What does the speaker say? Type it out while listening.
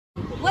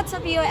What's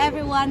up, you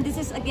everyone?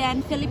 This is again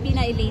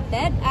Filipina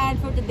Elated,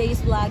 and for today's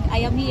vlog,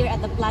 I am here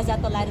at the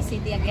Plaza Tolado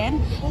City again,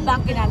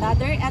 back in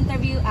another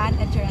interview and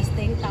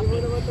interesting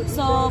topic.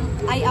 So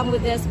I am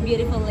with this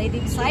beautiful lady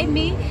beside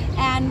me,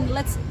 and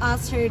let's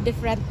ask her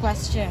different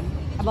question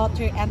about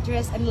her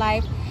interest in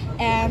life,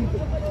 and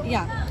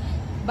yeah.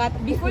 But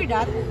before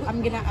that,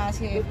 I'm gonna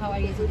ask you, how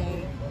are you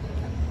today?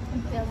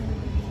 I'm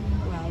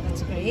feeling Well,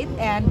 that's great.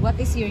 And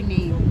what is your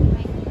name?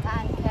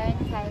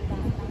 Keyren Kyla.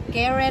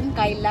 Keyren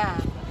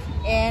Kyla.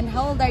 And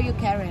how old are you,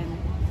 Keyren?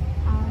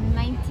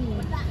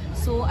 19.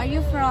 So, are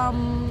you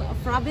from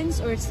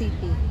province or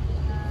city?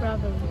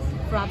 Province.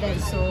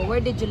 Province. So, where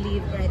did you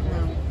live right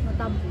now?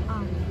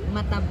 Matabang.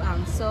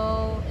 Matabang.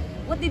 So,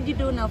 what did you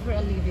do now for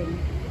a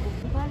living?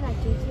 Wala,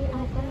 Chichi.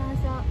 Ako lang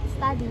sa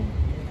study.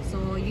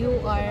 So,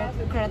 you are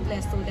currently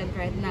a student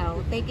right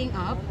now, taking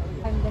up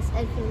I'm the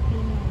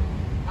Filipina.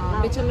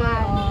 Bachelor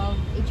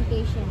of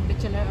Education.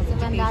 Bachelor of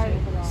Secondary.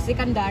 Education.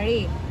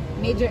 Secondary.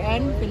 Major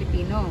in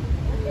Filipino.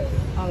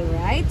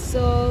 Alright.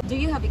 So, do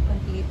you have a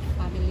complete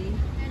family?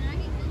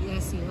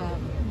 Yes, you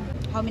have.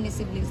 How many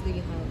siblings do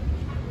you have?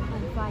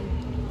 I'm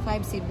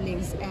 5. 5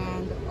 siblings.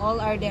 And all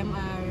of them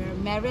are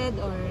married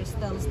or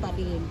still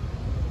studying?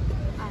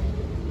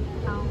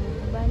 Ang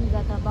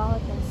banda trabaho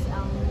tas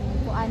ang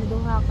kuan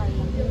duha kay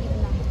hindi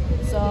lang.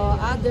 So,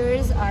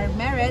 others are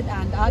married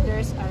and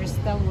others are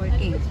still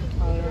working.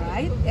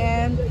 Alright.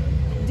 And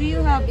do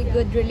you have a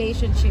good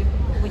relationship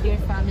with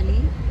your family?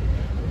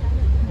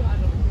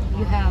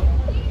 You have.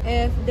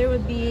 If there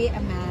would be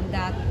a man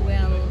that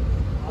will,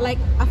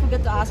 like, I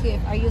forgot to ask you,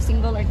 are you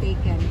single or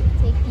taken?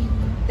 Taking.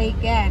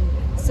 Taken.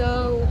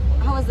 So,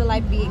 how was the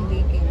life being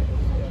taken?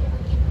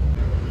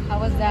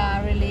 How was the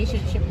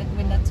relationship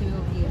between the two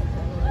of you?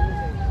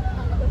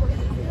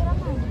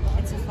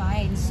 It's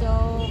fine.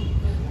 So,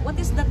 what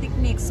is the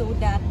technique so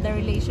that the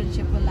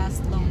relationship will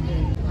last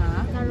longer?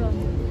 Ha? Karon.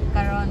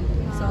 Karon.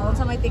 So,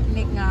 sa may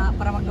technique nga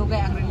para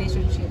magdugay ang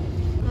relationship?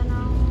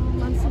 Kanang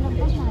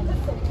magsinabdanan.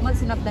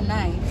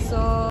 Magsinabdanay.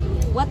 So,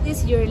 what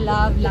is your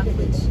love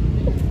language?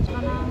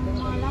 Kanang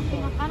mga laki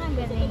na kanang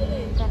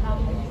galing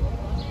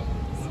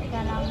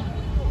kanang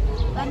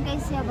kan kay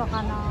siya ba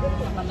kanang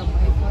Nakalong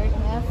effort.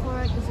 may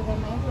effort kasi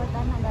may effort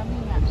ana dami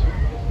nga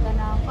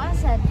kanang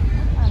pasad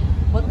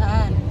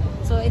Butan.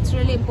 So, it's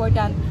really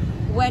important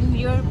when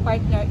your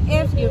partner,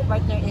 if your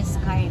partner is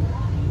kind.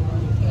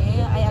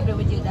 Okay, I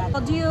agree with you that. So,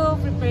 do you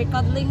prefer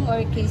cuddling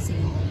or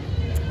kissing?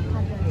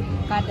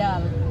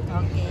 Cuddle.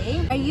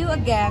 Okay. Are you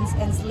against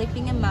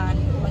sleeping a man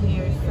when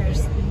you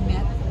first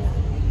met?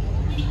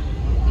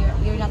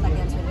 You're not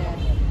against with that.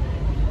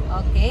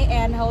 Okay.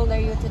 And how old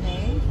are you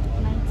today?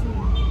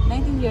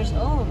 19 years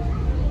old.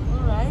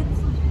 Alright.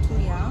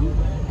 Too young.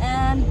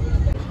 And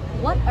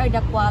what are the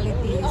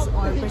qualities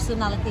or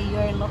personality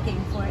you're looking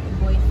for in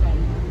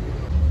boyfriend?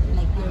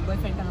 Like your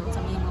boyfriend ka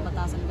sa mga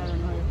batasan karon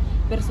or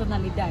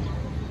personalidad?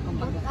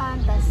 Kumbaga.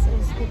 tas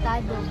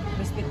respetado.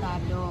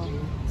 Respetado.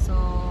 So,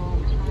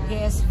 he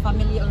is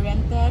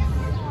family-oriented.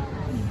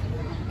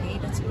 Okay,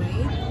 that's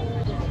great.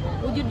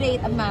 Would you date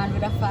a man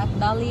with a fat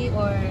belly,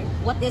 or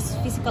what is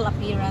physical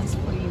appearance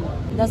for you?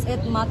 Does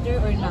it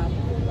matter or not?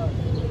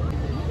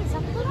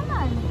 Sakto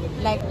naman.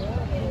 Like,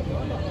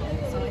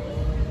 so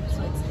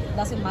it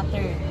doesn't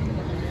matter.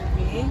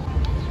 Okay.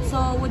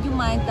 So, would you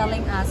mind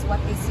telling us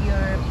what is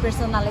your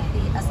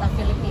personality as a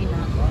Filipina?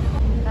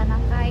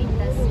 Kanang kind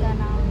tas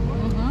kanang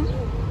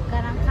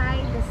kanang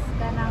kind tas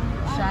kanang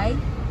Shy?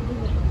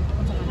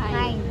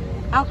 kind.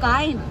 Oh,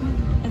 kind.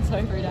 I'm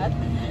sorry for that.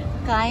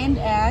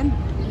 Kind and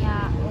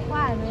Yeah,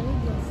 kuan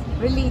religious.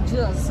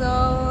 religious. So,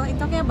 in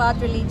talking about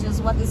religious,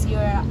 what is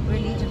your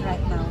religion right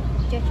now?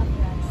 Church of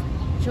Christ.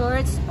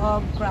 Church of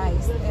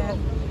Christ.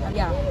 And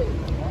yeah,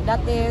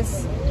 that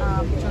is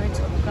Church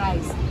of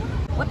Christ.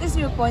 What is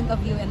your point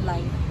of view in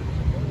life?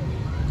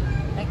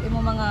 Like,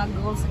 imo mga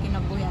goals sa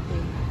kinabuhi ato.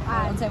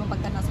 Ano sa imong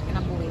pagtanaw sa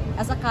kinabuhi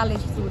as a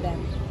college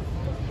student?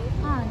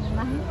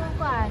 Mahimo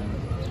kuan.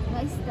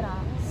 Maestra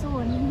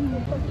soon.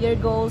 Your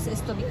goals is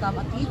to become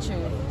a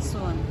teacher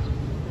soon.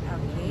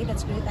 Okay,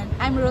 that's great. And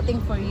I'm rooting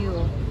for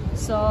you.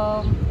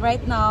 So,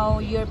 right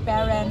now, your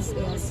parents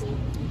is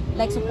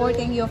like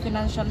supporting you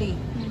financially,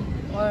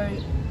 or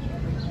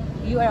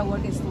you are a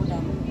working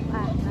student.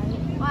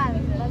 Kuan,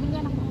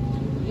 pamilya na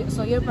ko.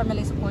 So, your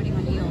family is supporting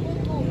on you.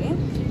 Okay?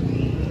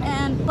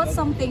 And what's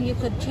something you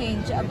could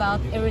change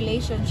about a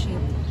relationship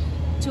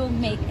to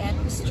make it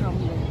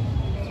stronger?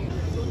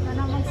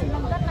 Kanang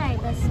magsinabdanay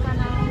tas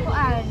kanang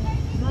kuan,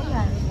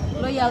 loyal.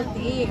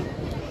 Loyalty.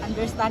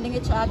 Understanding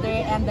each other,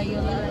 and the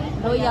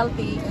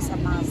loyalty is a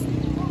must.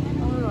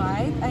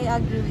 Alright, I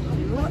agree with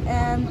you.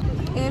 And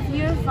if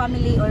your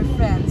family or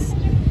friends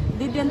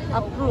didn't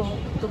approve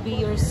to be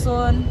your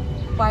son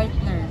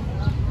partner,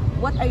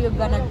 what are you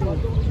gonna do?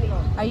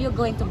 Are you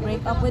going to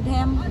break up with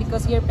him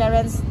because your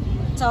parents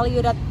tell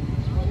you that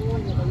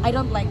I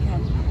don't like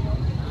him?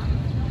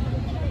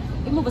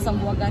 Imo ba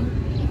sambuagan?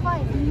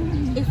 I-fight.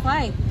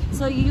 I-fight.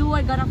 So you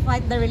are gonna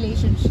fight the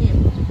relationship.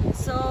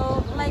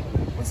 So like,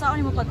 kung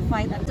saan mo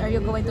pag-fight, are you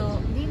going to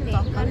Dili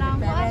talk to your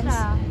kanang parents?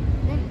 kuan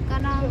Then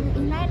kanang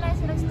inay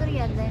sa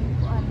istorya then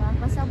kuan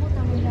pasabot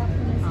ang mga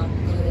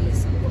Okay,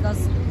 so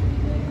because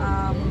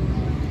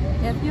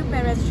if your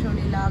parents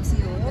truly loves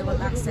you, they will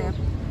accept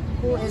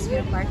who is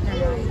your partner,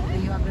 right? Do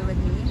you agree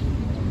with me?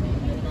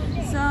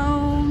 So,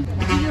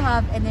 do you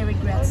have any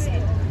regrets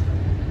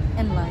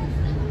in life?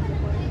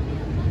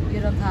 You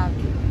don't have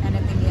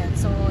anything yet,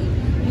 so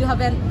you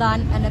haven't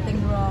done anything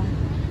wrong.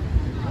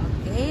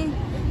 Okay,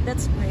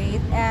 that's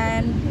great.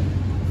 And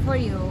for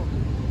you,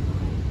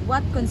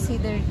 what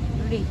considered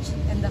rich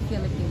in the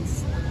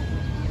Philippines?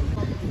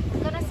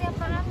 Kana siya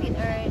paramid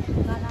or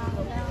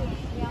kanang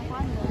yang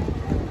kuan mo.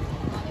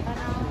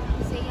 Kanang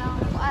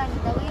siyang kuan,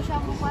 daway siya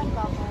mo kuan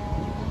ba mo.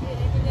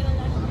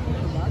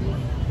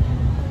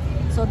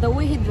 So the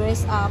way he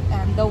dressed up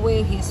and the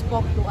way he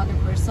spoke to other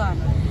person.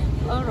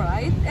 All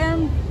right.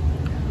 And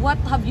what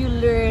have you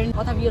learned?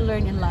 What have you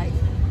learned in life?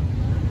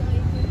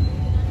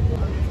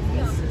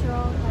 Be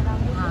strong,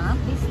 kanang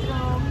be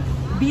strong.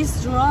 Be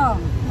strong.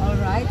 All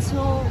right.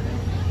 So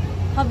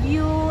have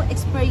you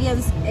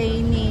experienced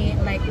any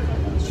like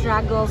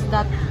struggles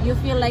that you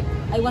feel like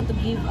I want to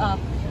give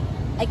up?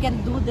 I can't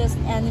do this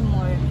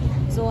anymore.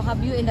 So have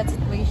you in that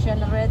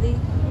situation already?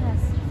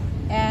 Yes.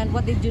 And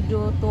what did you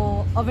do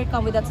to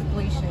overcome with that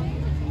situation?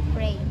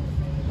 Pray.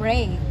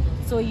 Pray.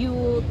 So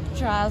you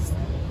trust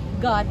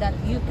God that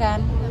you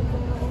can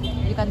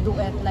do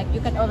it, like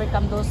you can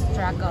overcome those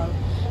struggles.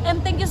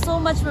 And thank you so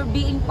much for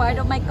being part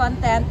of my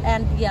content,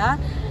 and yeah,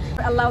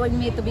 for allowing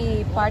me to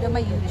be part of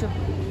my YouTube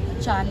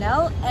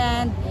channel.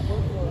 And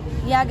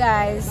yeah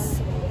guys,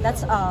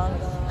 that's all.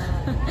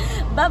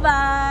 Bye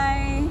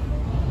bye.